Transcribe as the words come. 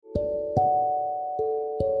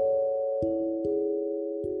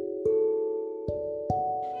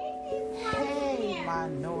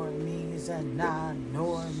non-normies and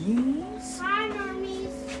non-normies. Hi,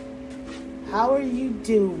 normies. How are you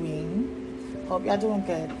doing? Hope y'all doing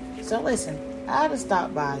good. So listen, I had to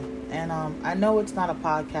stop by, and I know it's not a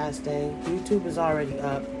podcast day. YouTube is already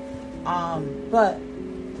up. But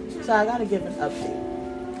so I gotta give an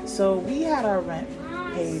update. So we had our rent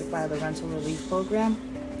paid by the rental relief program,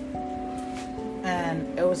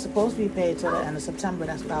 and it was supposed to be paid till the end of September.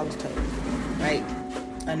 That's what I was told, right?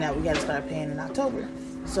 And that we got to start paying in October.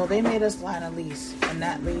 So they made us sign a lease, and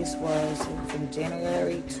that lease was from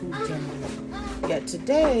January to January. Yet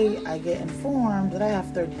today, I get informed that I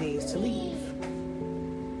have 30 days to leave.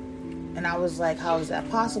 And I was like, how is that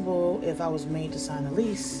possible if I was made to sign a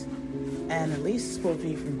lease? And the lease is supposed to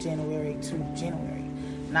be from January to January.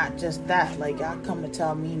 Not just that, like, y'all come to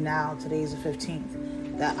tell me now, today's the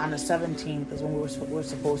 15th, that on the 17th is when we're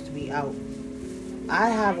supposed to be out. I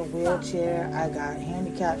have a wheelchair, I got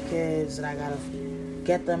handicapped kids, and I gotta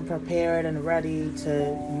get them prepared and ready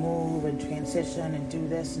to move and transition and do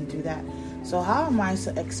this and do that. So how am I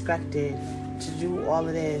expected to do all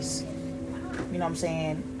of this, you know what I'm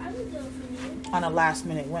saying, on a last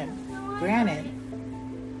minute whim? Granted,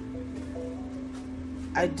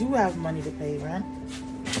 I do have money to pay rent.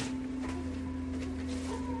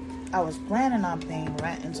 I was planning on paying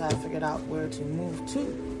rent until I figured out where to move to,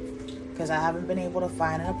 because I haven't been able to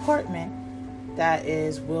find an apartment that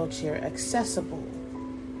is wheelchair accessible,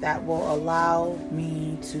 that will allow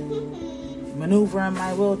me to maneuver in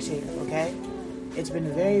my wheelchair, okay? It's been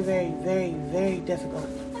very, very, very, very difficult.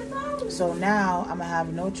 So now I'm going to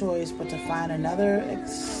have no choice but to find another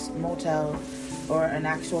motel or an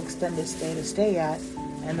actual extended stay to stay at.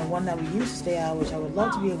 And the one that we used to stay at, which I would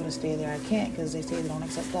love to be able to stay there, I can't because they say they don't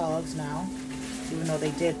accept dogs now, even though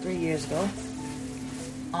they did 3 years ago.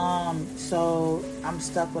 So I'm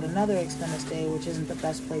stuck with another extended stay, which isn't the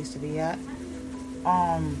best place to be at.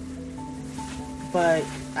 But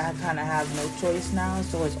I kind of have no choice now,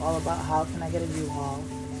 so it's all about how can I get a U-Haul,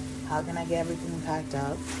 how can I get everything packed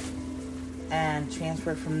up and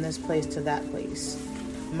transfer from this place to that place.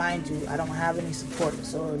 Mind you, I don't have any support,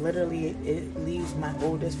 so literally it leaves my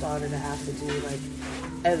oldest daughter to have to do like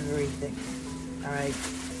everything. All right.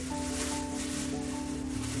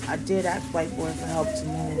 I did ask White Boy for help to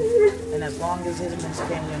move, and as long as him and his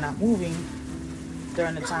family are not moving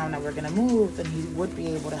during the time that we're gonna move, then he would be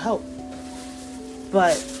able to help.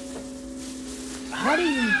 But how do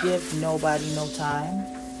you give nobody no time?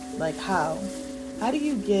 Like how? How do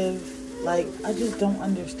you give? Like, I just don't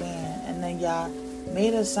understand. And then y'all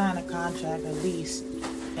made us sign a contract, a lease,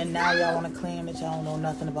 and now y'all want to claim that y'all don't know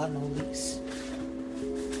nothing about no lease.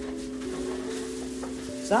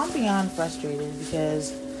 So I'm beyond frustrated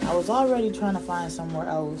because I was already trying to find somewhere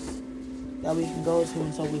else that we can go to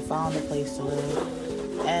until we found a place to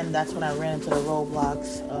live. And that's when I ran into the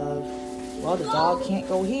roadblocks of, well, the dog can't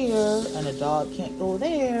go here and the dog can't go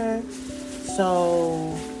there.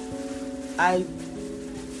 So I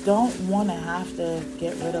don't want to have to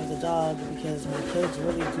get rid of the dog because my kids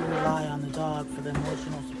really do rely on the dog for the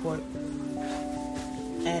emotional support.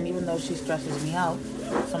 And even though she stresses me out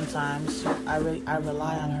sometimes, I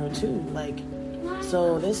rely on her too. Like,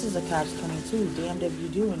 so this is a catch-22. Damned if you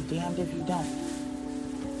do and damned if you don't.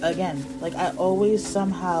 Again, like, I always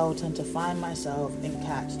somehow tend to find myself in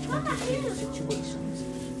catch-22 situations.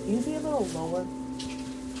 Can you be a little lower?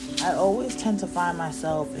 I always tend to find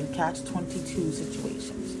myself in catch-22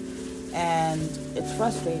 situations. And it's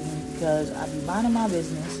frustrating because I be minding my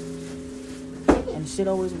business and shit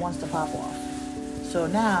always wants to pop off. So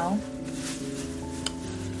now,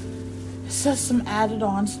 it's just some added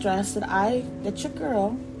on stress that your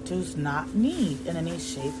girl does not need in any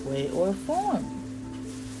shape, way, or form.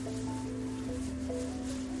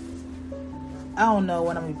 I don't know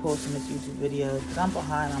when I'm going to be posting this YouTube video because I'm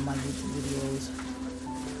behind on my YouTube videos.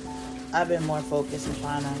 I've been more focused on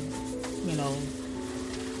trying to,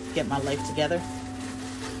 get my life together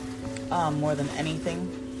more than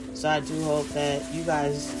anything. So I do hope that you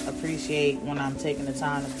guys appreciate when I'm taking the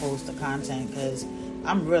time to post the content because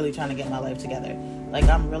I'm really trying to get my life together. Like,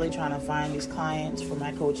 I'm really trying to find these clients for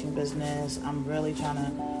my coaching business. I'm really trying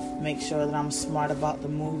to make sure that I'm smart about the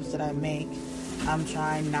moves that I make. I'm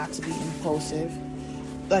trying not to be impulsive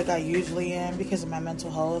like I usually am because of my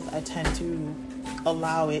mental health. I tend to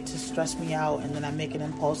allow it to stress me out and then I make an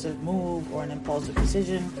impulsive move or an impulsive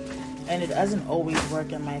decision, and it doesn't always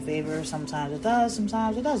work in my favor. Sometimes it does,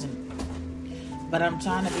 sometimes it doesn't. But I'm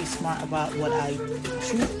trying to be smart about what I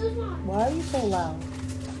choose. Why are you so loud?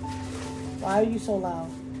 Why are you so loud?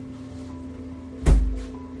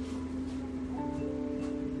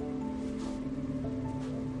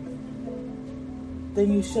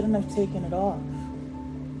 Then you shouldn't have taken it off.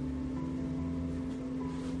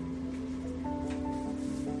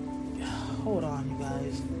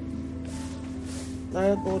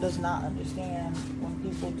 Lyrical does not understand when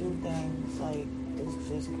people do things like, it's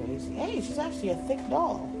just crazy. Hey, she's actually a thick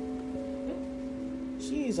doll.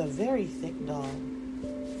 She is a very thick doll.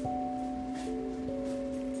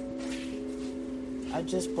 I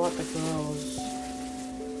just bought the girls.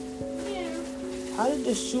 How did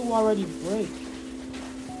the shoe already break?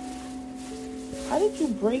 How did you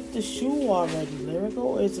break the shoe already, Lyrical?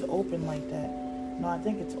 Or is it open like that? No, I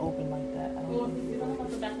think it's open like that. I don't think if you don't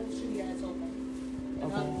have the back of the shoe, yeah, it's open.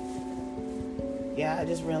 Okay. Yeah, I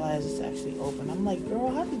just realized it's actually open. I'm like, girl,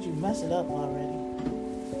 how did you mess it up already?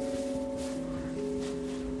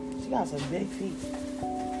 She got some big feet.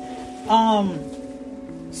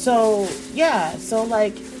 So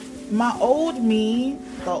like my old me,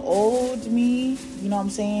 the old me, you know what I'm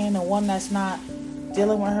saying? The one that's not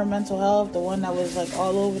dealing with her mental health, the one that was like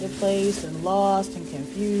all over the place and lost and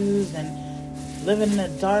confused and living in the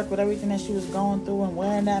dark with everything that she was going through and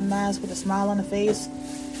wearing that mask with a smile on the face.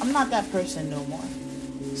 I'm not that person no more.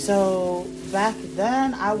 So back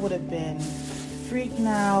then I would have been freaking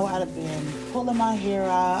out. I'd have been pulling my hair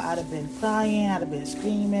out. I'd have been crying. I'd have been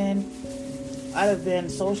screaming. I'd have been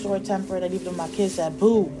so short-tempered that even if my kids said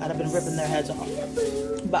boo, I'd have been ripping their heads off.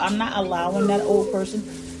 But I'm not allowing that old person.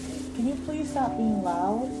 Can you please stop being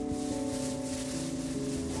loud?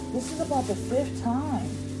 This is about the 5th time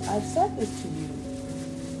I've said this to you.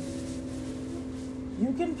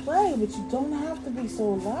 You can play, but you don't have to be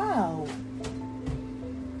so loud.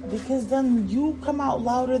 Because then you come out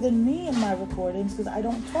louder than me in my recordings because I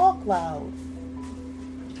don't talk loud.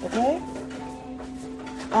 Okay?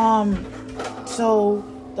 So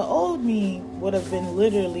the old me would have been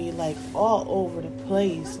literally like all over the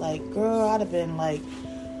place. Like, girl, I'd have been like,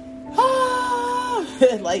 ah!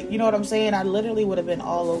 Like, you know what I'm saying? I literally would have been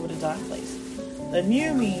all over the darn place. The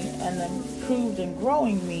new me and the improved and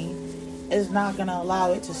growing me is not going to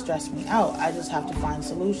allow it to stress me out. I just have to find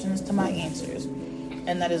solutions to my answers.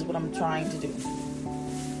 And that is what I'm trying to do.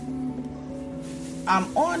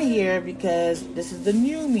 I'm on here because this is the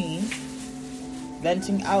new me,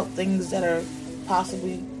 venting out things that are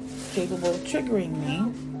possibly capable of triggering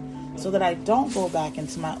me so that I don't go back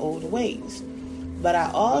into my old ways. But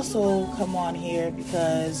I also come on here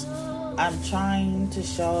because I'm trying to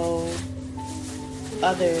show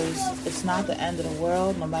others it's not the end of the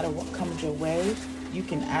world. No matter what comes your way, you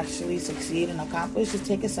can actually succeed and accomplish. Just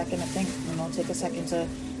take a second to think, take a second to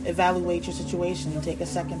evaluate your situation, take a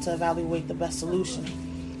second to evaluate the best solution.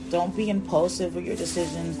 Don't be impulsive with your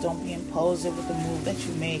decisions. Don't be impulsive with the move that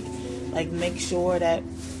you make. Like, make sure that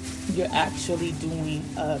you're actually doing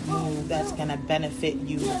a move that's going to benefit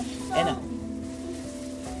you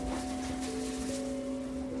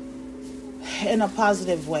in a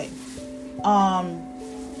positive way.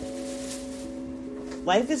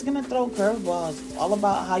 Life is going to throw curveballs. It's all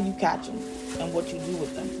about how you catch them and what you do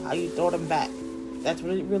with them, how you throw them back. That's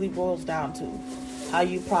what it really boils down to. How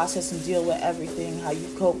you process and deal with everything, how you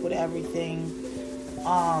cope with everything.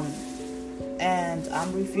 And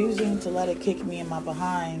I'm refusing to let it kick me in my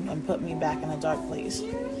behind and put me back in a dark place.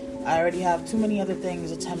 I already have too many other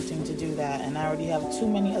things attempting to do that, and I already have too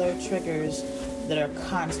many other triggers that are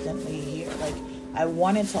constantly here. Like, I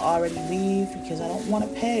wanted to already leave because I don't want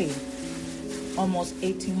to pay almost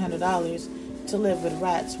 $1,800 to live with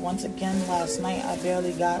rats. Once again, last night I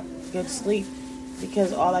barely got good sleep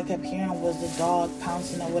because all I kept hearing was the dog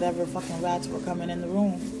pouncing at whatever fucking rats were coming in the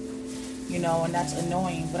room. And that's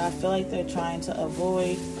annoying. But I feel like they're trying to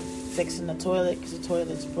avoid fixing the toilet because the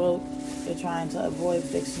toilet's broke. They're trying to avoid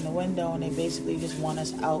fixing the window, and they basically just want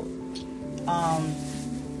us out.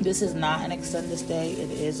 This is not an extended stay.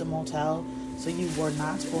 It is a motel. So you were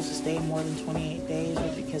not supposed to stay more than 28 days,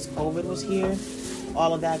 but because COVID was here,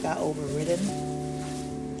 all of that got overridden.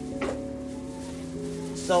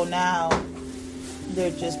 So now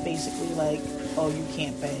they're just basically like, oh, you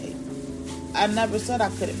can't pay. I never said I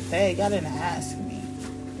couldn't pay. Y'all didn't ask me.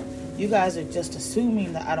 You guys are just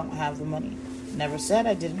assuming that I don't have the money. Never said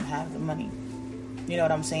I didn't have the money. You know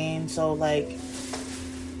what I'm saying? So, like,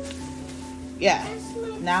 yeah.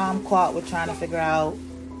 Now I'm caught with trying to figure out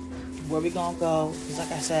where we gonna go. Because,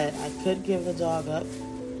 like I said, I could give the dog up,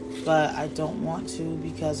 but I don't want to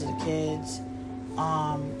because of the kids.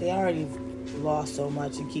 They already lost so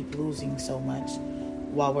much and keep losing so much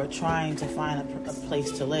while we're trying to find a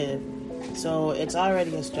place to live. So it's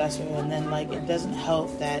already a stressor, and then it doesn't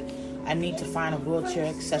help that I need to find a wheelchair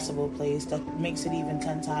accessible place. That makes it even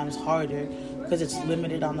 10 times harder because it's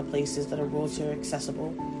limited on the places that are wheelchair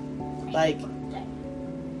accessible.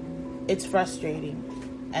 It's frustrating.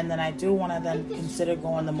 And then I do want to then consider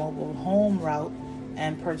going the mobile home route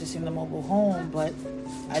and purchasing the mobile home, but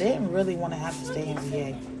I didn't really want to have to stay in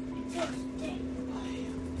VA.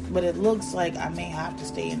 But it looks like I may have to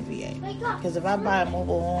stay in VA. Because if I buy a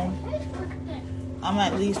mobile home, I'm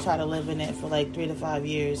at least try to live in it for like 3 to 5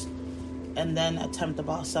 years and then attempt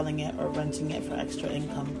about selling it or renting it for extra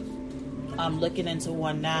income. I'm looking into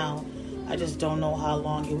one now. I just don't know how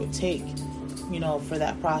long it would take, for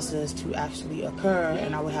that process to actually occur.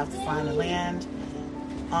 And I would have to find a land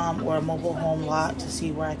or a mobile home lot to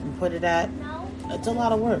see where I can put it at. It's a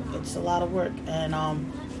lot of work. And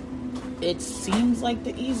it seems like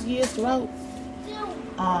the easiest route.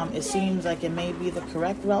 It seems like it may be the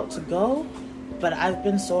correct route to go. But I've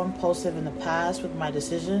been so impulsive in the past with my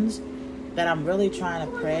decisions that I'm really trying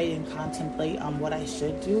to pray and contemplate on what I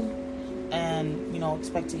should do. And,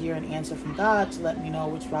 expect to hear an answer from God to let me know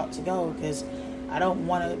which route to go. Because I don't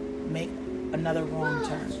want to make another wrong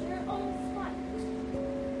turn.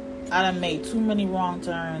 I done made too many wrong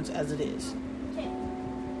turns as it is.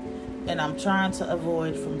 And I'm trying to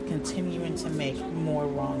avoid from continuing to make more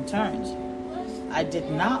wrong turns. I did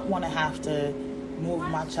not want to have to move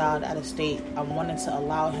my child out of state. I wanted to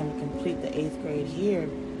allow him to complete the 8th grade here.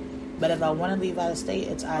 But if I want to leave out of state,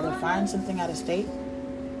 it's either find something out of state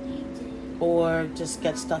or just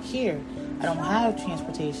get stuck here. I don't have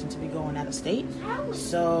transportation to be going out of state.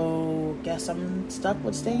 So guess I'm stuck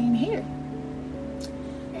with staying here.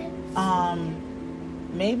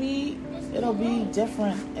 Maybe it'll be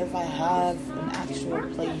different if I have an actual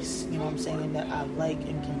place, that I like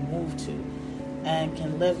and can move to and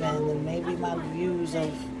can live in. And maybe my views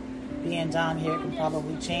of being down here can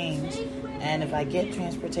probably change. And if I get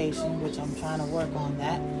transportation, which I'm trying to work on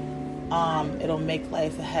that, it'll make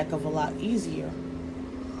life a heck of a lot easier.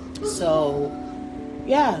 So,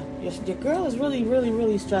 yeah, your girl is really, really,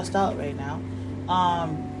 really stressed out right now.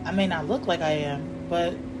 I may not look like I am,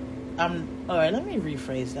 but alright, let me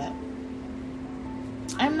rephrase that.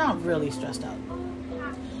 I'm not really stressed out.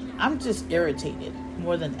 I'm just irritated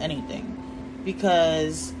more than anything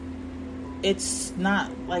because it's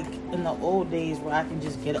not like in the old days where I can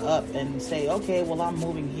just get up and say, okay, well, I'm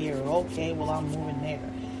moving here, or okay, well, I'm moving there,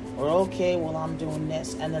 or okay, well, I'm doing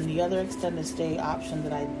this. And then the other extended stay option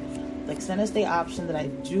that I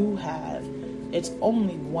do have, it's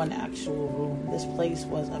only one actual room. This place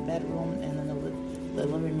was a bedroom, and then the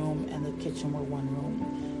living room and the kitchen were one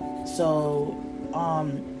room. So,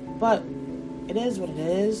 but it is what it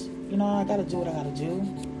is. I gotta do what I gotta do.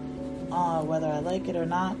 Whether I like it or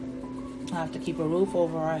not, I have to keep a roof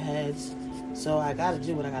over our heads. So I gotta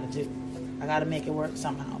do what I gotta do. I gotta make it work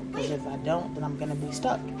somehow. Because if I don't, then I'm gonna be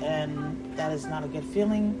stuck. And that is not a good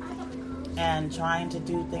feeling. And trying to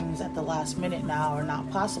do things at the last minute now are not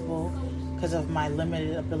possible because of my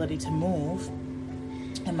limited ability to move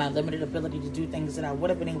and my limited ability to do things that I would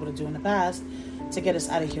have been able to do in the past to get us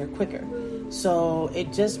out of here quicker. So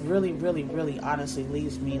it just really, really, really honestly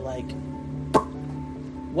leaves me like,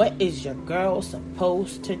 what is your girl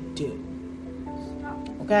supposed to do?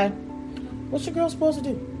 Okay? What's your girl supposed to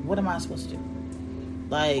do? What am I supposed to do?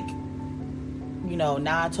 Like,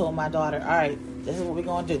 now I told my daughter, all right, this is what we're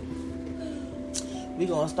going to do. We're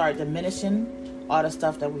going to start diminishing all the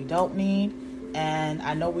stuff that we don't need. And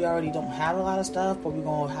I know we already don't have a lot of stuff, but we're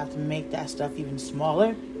going to have to make that stuff even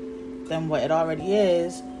smaller than what it already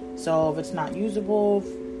is. So if it's not usable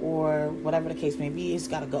or whatever the case may be, it's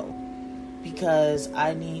got to go. Because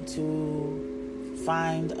I need to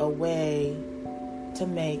find a way to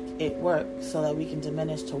make it work so that we can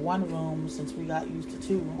diminish to one room since we got used to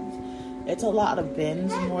 2 rooms. It's a lot of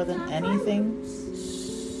bins more than anything.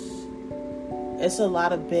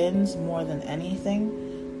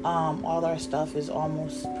 All our stuff is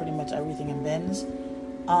almost pretty much everything in bins.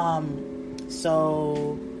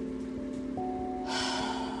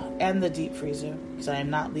 And the deep freezer, because I am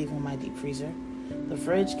not leaving my deep freezer. The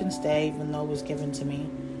fridge can stay even though it was given to me.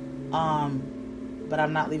 But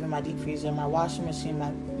I'm not leaving my deep freezer. My washing machine,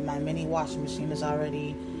 my mini washing machine is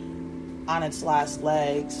already on its last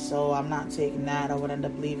legs, so I'm not taking that. I would end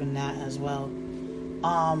up leaving that as well.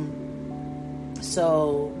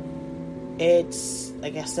 So it's,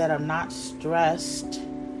 like I said, I'm not stressed,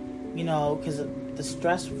 because the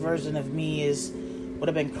stressed version of me would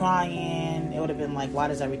have been crying. It would have been like, why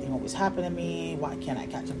does everything always happen to me? Why can't I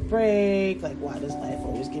catch a break? Like, why does life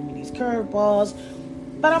always give me these curveballs?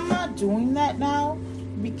 But I'm not doing that now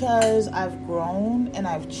because I've grown and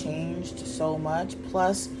I've changed so much.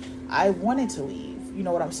 Plus, I wanted to leave. You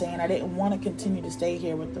know what I'm saying? I didn't want to continue to stay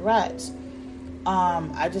here with the rats.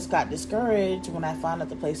 I just got discouraged when I found out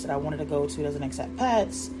the place that I wanted to go to doesn't accept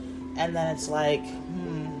pets. And then it's like,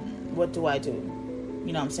 what do I do?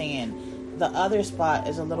 You know what I'm saying? The other spot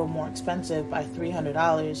is a little more expensive by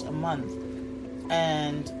 $300 a month.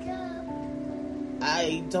 And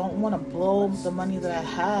I don't want to blow the money that I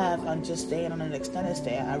have on just staying on an extended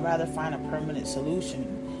stay. I'd rather find a permanent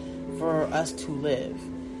solution for us to live.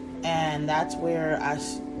 And that's where I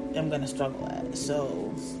am going to struggle at.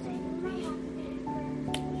 So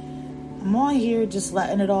I'm on here just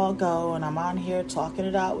letting it all go, and I'm on here talking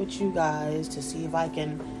it out with you guys to see if I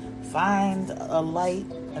can find a light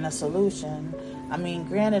and a solution. I mean,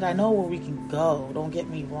 granted, I know where we can go. Don't get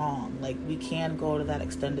me wrong. Like, we can go to that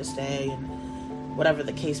extended stay and whatever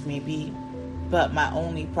the case may be. But my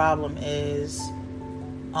only problem is,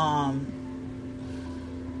 I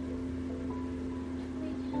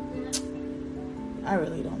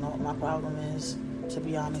really don't know what my problem is, to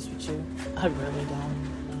be honest with you. I really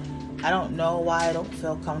don't. I don't know why I don't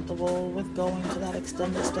feel comfortable with going to that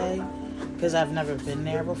extended stay, because I've never been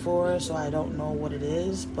there before, so I don't know what it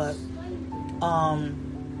is. But I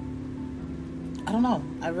don't know.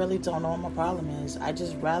 I really don't know what my problem is. I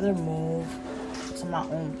just rather move to my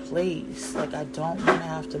own place. Like, I don't want to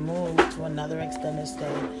have to move to another extended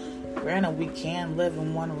stay. Granted, we can live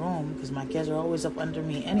in one room because my kids are always up under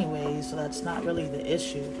me anyway, so that's not really the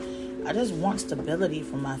issue. I just want stability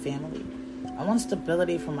for my family. I want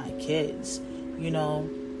stability for my kids. You know,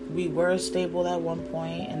 we were stable at one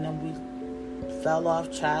point, and then we fell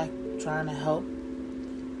off track trying to help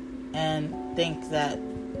and think that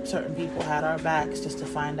certain people had our backs, just to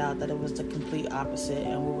find out that it was the complete opposite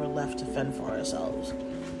and we were left to fend for ourselves.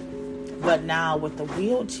 But now with the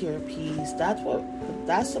wheelchair piece, that's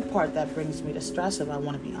the part that brings me to stress, if I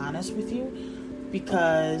want to be honest with you,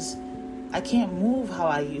 because I can't move how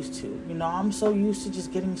I used to. You know, I'm so used to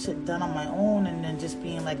just getting shit done on my own and then just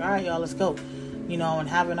being like, all right, y'all, let's go. You know, and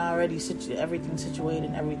having already everything situated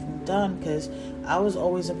and everything done, because I was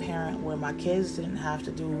always a parent where my kids didn't have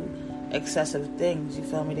to do excessive things, you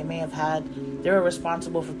feel me? They were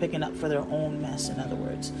responsible for picking up for their own mess, in other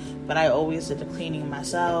words. But I always did the cleaning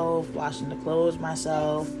myself, washing the clothes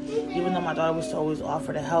myself. Even though my daughter was always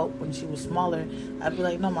offer to help when she was smaller, I'd be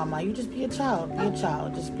like, no, mama, you just be a child,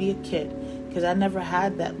 just be a kid. Because I never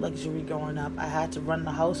had that luxury growing up. I had to run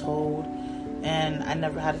the household, and I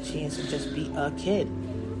never had a chance to just be a kid.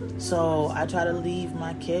 So I try to leave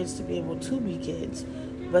my kids to be able to be kids.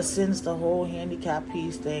 But since the whole handicap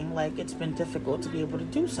piece thing, like, it's been difficult to be able to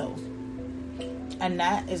do so. And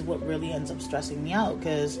that is what really ends up stressing me out,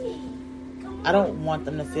 because I don't want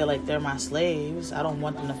them to feel like they're my slaves. I don't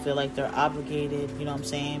want them to feel like they're obligated, you know what I'm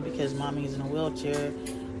saying, because mommy's in a wheelchair.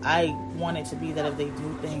 I want it to be that if they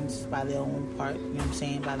do things by their own part, you know what I'm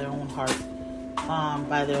saying, by their own heart,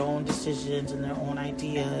 by their own decisions and their own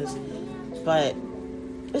ideas. But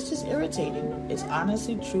it's just irritating. It's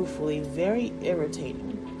honestly, truthfully, very irritating.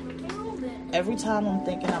 Every time I'm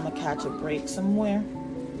thinking I'm going to catch a break somewhere,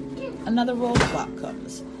 another roadblock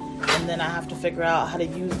comes. And then I have to figure out how to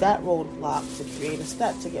use that roadblock to create a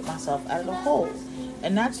step to get myself out of the hole.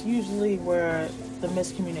 And that's usually where the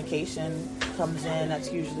miscommunication comes in.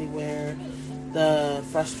 That's usually where the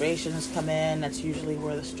frustrations come in. That's usually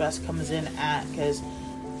where the stress comes in at. Because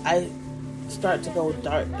I start to go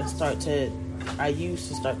dark and I used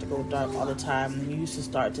to start to go dark all the time. I used to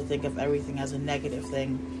start to think of everything as a negative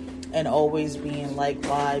thing. And always being like,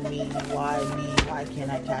 why me? Why can't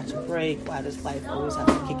I catch a break? Why does life always have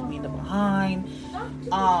to kick me in the behind?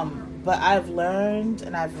 But I've learned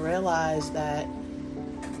and I've realized that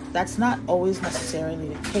that's not always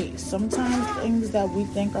necessarily the case. Sometimes things that we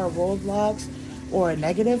think are roadblocks or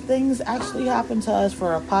negative things actually happen to us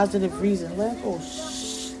for a positive reason.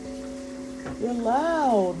 You're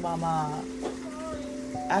loud, mama.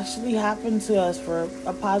 Actually happen to us for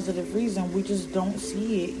a positive reason. We just don't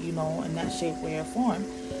see it, you know, in that shape, way, or form.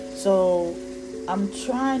 So I'm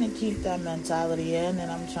trying to keep that mentality in, and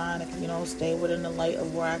I'm trying to, you know, stay within the light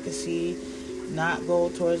of where I can see, not go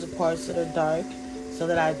towards the parts that are dark, so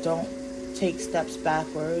that I don't take steps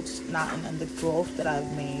backwards, not in the growth that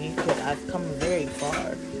I've made, because I've come very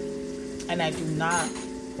far. And I do not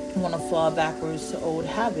want to fall backwards to old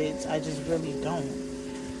habits. I just really don't.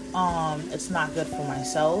 It's not good for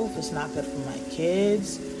myself. It's not good for my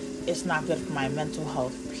kids. It's not good for my mental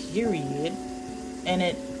health, period. And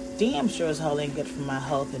it damn sure as hell ain't good for my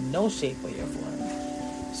health in no shape, way, or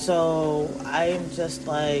form. So I am just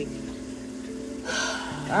like,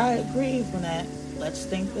 alright, breathe on that. Let's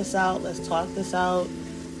think this out. Let's talk this out.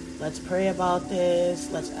 Let's pray about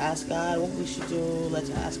this. Let's ask God what we should do. Let's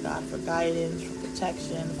ask God for guidance, for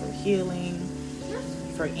protection, for healing,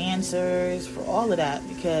 for answers, for all of that,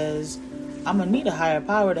 because I'm going to need a higher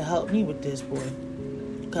power to help me with this, boy,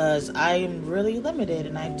 because I am really limited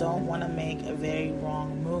and I don't want to make a very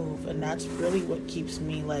wrong move. And that's really what keeps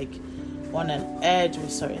me like on an edge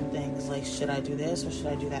with certain things, like, should I do this or should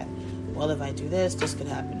I do that? well, if I do this could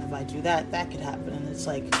happen. If I do that could happen. And it's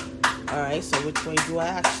like, all right, so which way do I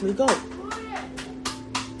actually go?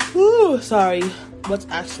 Ooh, sorry. What's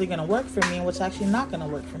actually going to work for me and what's actually not going to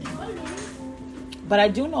work for me. But I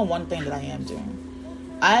do know one thing that I am doing.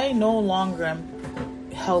 I no longer am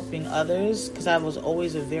helping others because I was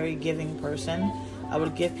always a very giving person. I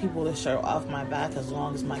would give people the shirt off my back as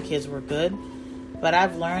long as my kids were good. But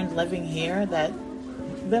I've learned living here that...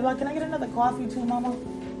 Beba, can I get another coffee too, Mama?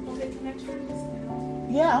 Okay, can I turn this down?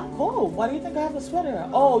 Yeah, I'm cold. Why do you think I have a sweater?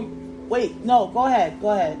 Oh, wait. No, go ahead.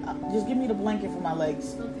 Just give me the blanket for my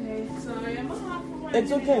legs. Okay, sorry, I'm off.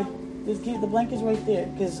 It's okay. Just keep the blankets right there.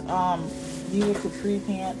 Because these are capri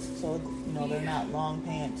pants. So, they're not long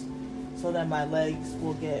pants. So that my legs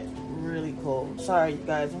will get really cold. Sorry,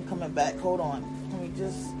 guys. I'm coming back. Hold on. Let me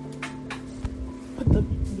just put the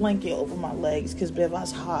blanket over my legs. Because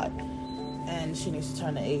Beva's hot. And she needs to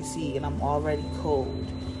turn the AC, and I'm already cold.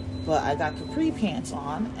 But I got capri pants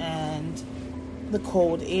on, and the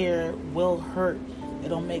cold air will hurt.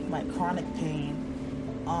 It'll make my chronic pain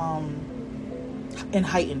and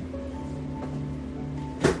heighten.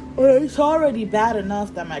 It's already bad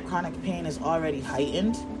enough that my chronic pain is already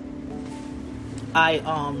heightened. I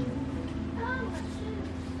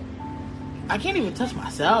can't even touch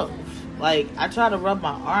myself. Like, I tried to rub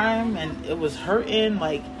my arm, and it was hurting,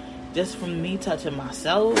 like, just from me touching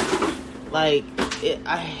myself. Like,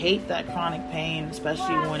 I hate that chronic pain,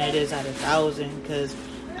 especially when it is at 1,000, because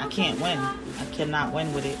I can't win. I cannot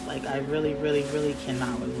win with it. Like, I really, really, really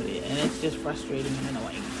cannot win with it. And it's just frustrating and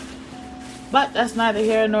annoying. But that's neither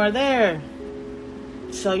here nor there.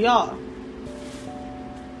 So, y'all,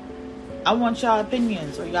 I want y'all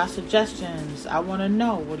opinions or y'all suggestions. I want to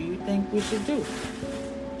know, what do you think we should do?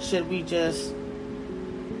 Should we just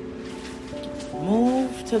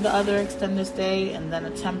move to the other extended stay and then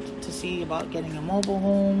attempt to see about getting a mobile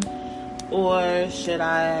home? Or should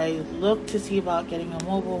I look to see about getting a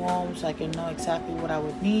mobile home so I can know exactly what I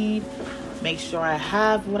would need, make sure I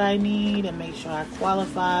have what I need, and make sure I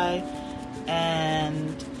qualify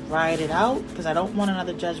and ride it out? Because I don't want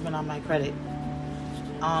another judgment on my credit.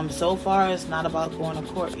 So far it's not about going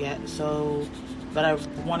to court yet, but I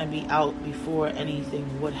want to be out before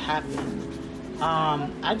anything would happen.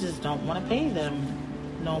 I just don't want to pay them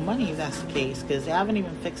no money if that's the case, because they haven't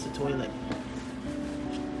even fixed the toilet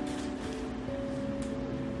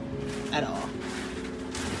at all.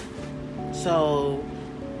 So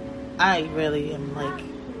I really am like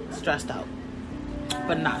stressed out,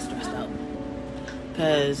 but not stressed out,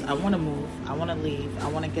 because I want to move, I want to leave, I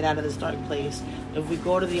want to get out of this dark place. If we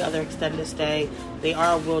go to the other extended stay, they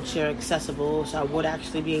are wheelchair accessible, so I would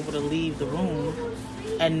actually be able to leave the room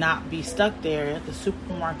and not be stuck there. The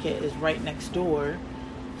supermarket is right next door.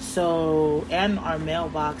 So, and our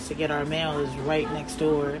mailbox to get our mail is right next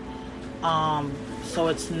door. So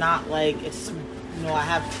it's not like I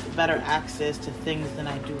have better access to things than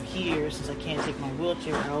I do here, since I can't take my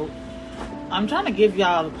wheelchair out. I'm trying to give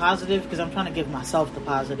y'all the positive because I'm trying to give myself the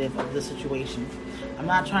positive of the situation. I'm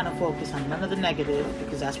not trying to focus on none of the negative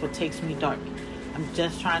because that's what takes me dark. I'm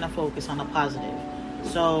just trying to focus on the positive.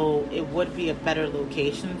 So it would be a better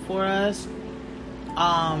location for us.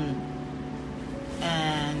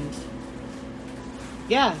 And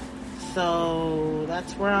yeah, so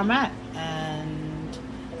that's where I'm at. And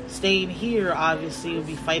staying here obviously would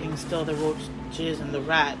be fighting still the roaches and the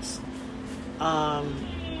rats.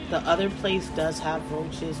 The other place does have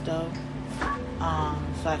roaches though.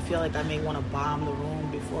 So I feel like I may want to bomb the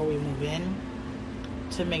room before we move in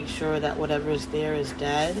to make sure that whatever is there is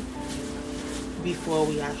dead before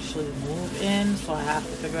we actually move in. So I have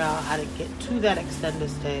to figure out how to get to that extended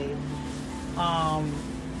stay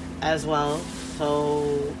as well.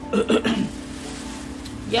 So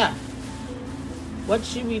yeah, what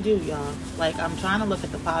should we do, y'all? Like, I'm trying to look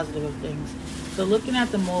at the positive of things. So looking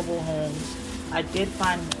at the mobile homes, I did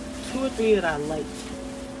find 2 or 3 that I liked,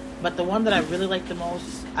 but the one that I really like the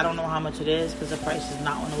most, I don't know how much it is because the price is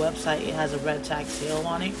not on the website. It has a red tag sale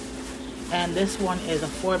on it, and this one is a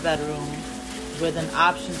 4-bedroom with an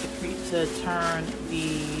option to turn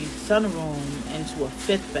the sunroom into a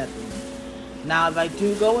 5th bedroom. Now, if I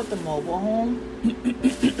do go with the mobile home,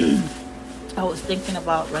 I was thinking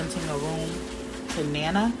about renting a room to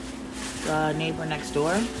Nana, the neighbor next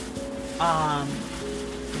door.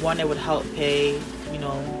 One, it would help pay,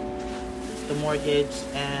 the mortgage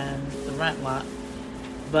and the rent lot.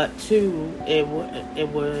 But 2,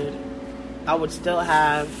 I would still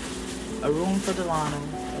have a room for Delano,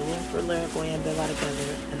 a room for Lyrical and Bella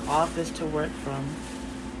together, an office to work from,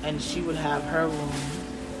 and she would have her room.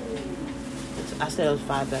 I said it was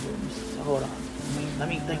 5 bedrooms, so hold on. Let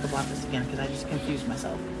me think about this again because I just confused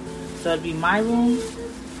myself. So it'd be my room,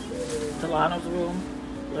 Delano's room,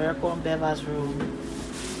 Lyrical and Beva's room,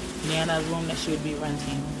 Nana's room that she would be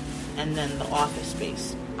renting, and then the office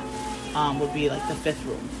space would be like the fifth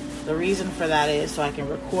room. The reason for that is so I can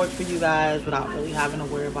record for you guys without really having to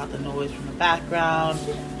worry about the noise from the background.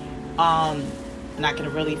 And I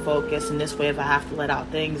can really focus. And this way, if I have to let out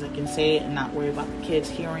things, I can say it and not worry about the kids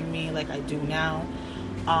hearing me like I do now.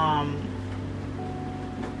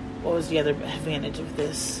 What was the other advantage of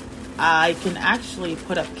this? I can actually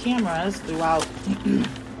put up cameras throughout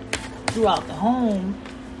the home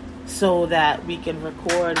so that we can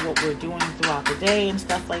record what we're doing throughout the day and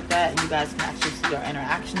stuff like that. And you guys can actually see our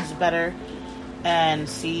interactions better and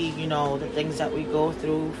see, you know, the things that we go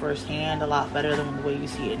through firsthand a lot better than the way you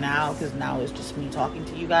see it now, because now it's just me talking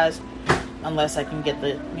to you guys unless I can get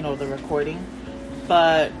the, you know, the recording.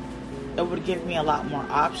 But it would give me a lot more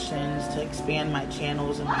options to expand my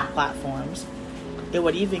channels and my platforms. It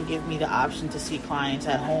would even give me the option to see clients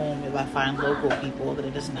at home if I find local people, that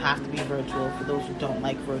it doesn't have to be virtual for those who don't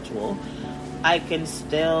like virtual. I can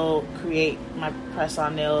still create my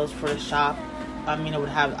press-on nails for the shop. I mean, I would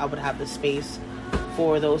have the space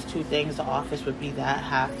for those two things. The office would be that,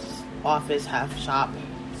 half office, half shop.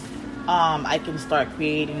 I can start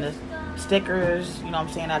creating the stickers, you know what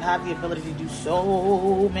I'm saying? I'd have the ability to do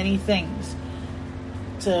so many things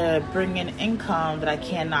to bring in income that I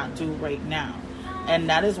cannot do right now. And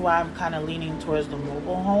that is why I'm kind of leaning towards the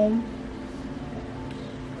mobile home.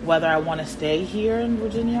 Whether I want to stay here in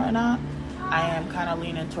Virginia or not, I am kind of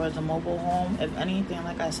leaning towards the mobile home. If anything,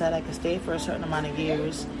 like I said, I could stay for a certain amount of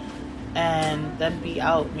years and then be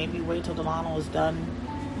out. Maybe wait till Delano is done,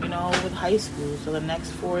 you know, with high school. So the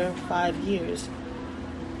next 4 or 5 years.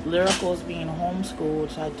 Lyrical is being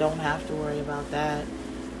homeschooled, so I don't have to worry about that.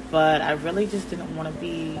 But I really just didn't want to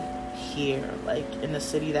be here, like in the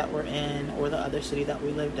city that we're in or the other city that we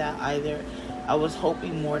lived at either. I was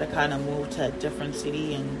hoping more to kind of move to a different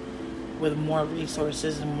city and with more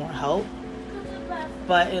resources and more help.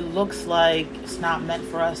 But it looks like it's not meant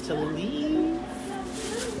for us to leave.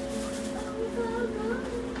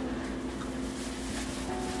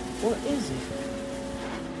 Or is it?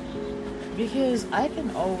 Because I can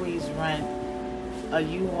always rent a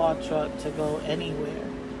U-Haul truck to go anywhere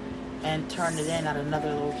and turn it in at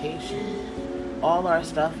another location. All our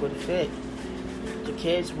stuff would fit. The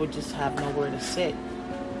kids would just have nowhere to sit.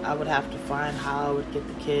 I would have to find how I would get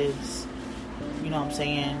the kids, you know what I'm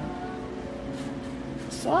saying?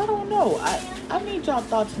 So I don't know. I need y'all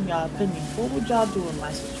thoughts and y'all opinions. What would y'all do in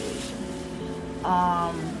my situation?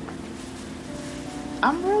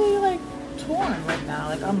 I'm really like torn right now.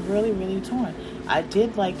 Like I'm really, really torn. I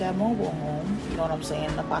did like that mobile home. You know what I'm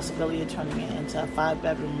saying? The possibility of turning it into a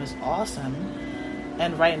 5-bedroom is awesome.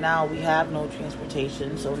 And right now we have no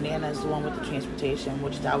transportation. So Nana's the one with the transportation,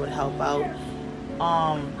 which that would help out.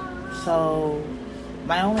 So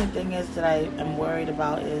my only thing is that I am worried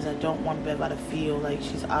about is I don't want Beva to feel like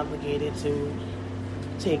she's obligated to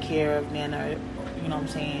take care of Nana. You know what I'm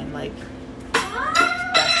saying? Like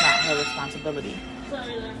that's not her responsibility.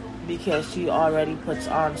 Because she already puts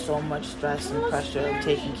on so much stress and pressure of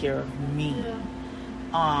taking care of me,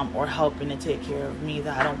 or helping to take care of me,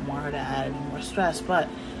 that I don't want her to add any more stress. But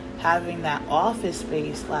having that office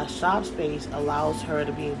space / shop space allows her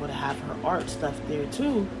to be able to have her art stuff there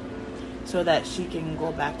too, so that she can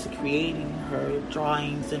go back to creating her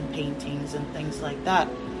drawings and paintings and things like that.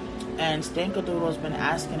 And Stankadoodle's been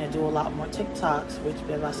asking to do a lot more TikToks, which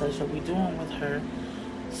Beva said she'll be doing with her.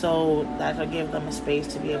 So that'll give them a space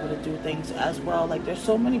to be able to do things as well. Like there's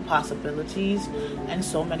so many possibilities and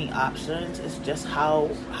so many options. It's just how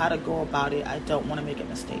to go about it. I don't want to make a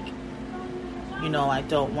mistake. You know, I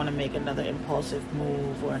don't want to make another impulsive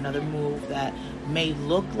move or another move that may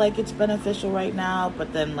look like it's beneficial right now,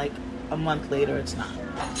 but then like a month later it's not,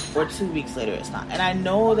 or 2 weeks later it's not. And I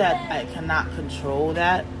know that I cannot control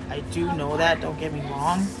that. I do know that, don't get me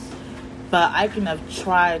wrong. But I can have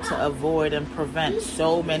tried to avoid and prevent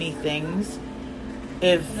so many things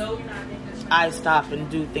if I stop and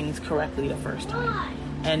do things correctly the first time.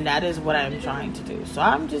 And that is what I'm trying to do. So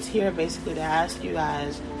I'm just here basically to ask you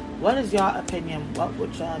guys, what is your opinion? What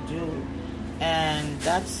would y'all do? And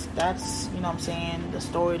that's you know what I'm saying, the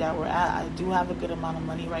story that we're at. I do have a good amount of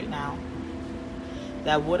money right now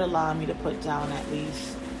that would allow me to put down at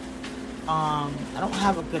least. I don't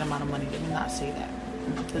have a good amount of money. Let me not say that,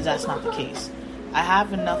 because that's not the case. I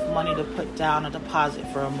have enough money to put down a deposit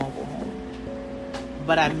for a mobile home,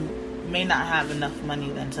 but I may not have enough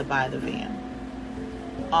money then to buy the van.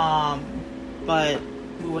 But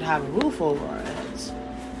we would have a roof over our heads.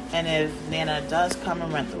 And if Nana does come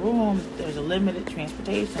and rent the room, there's a limited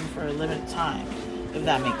transportation for a limited time. if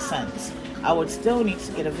that makes sense. I would still need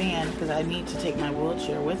to get a van because I need to take my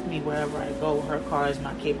wheelchair with me wherever I go. Her car is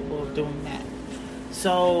not capable of doing that.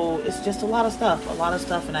 So it's just a lot of stuff,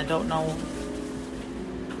 and I don't know.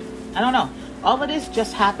 All of this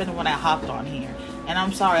just happened when I hopped on here. And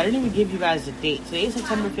I'm sorry, I didn't even give you guys the date. Today is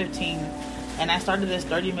September 15th, and I started this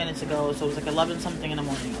 30 minutes ago, so it was like 11 something in the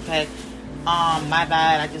morning, okay? My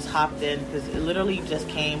bad, I just hopped in because it literally just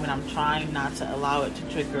came, and I'm trying not to allow it to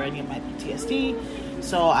trigger any of my PTSD.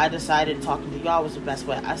 So I decided talking to y'all was the best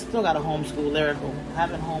way. I still got to homeschool Lyrical. I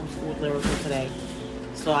haven't homeschooled Lyrical today.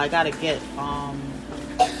 So I gotta get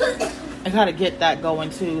that going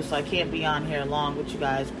too, so I can't be on here long with you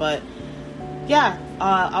guys. But yeah,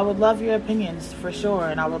 I would love your opinions for sure,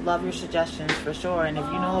 and I would love your suggestions for sure. And if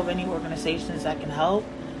you know of any organizations that can help,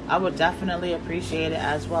 I would definitely appreciate it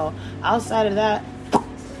as well. Outside of that,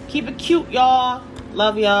 keep it cute, y'all.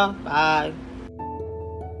 Love y'all. Bye.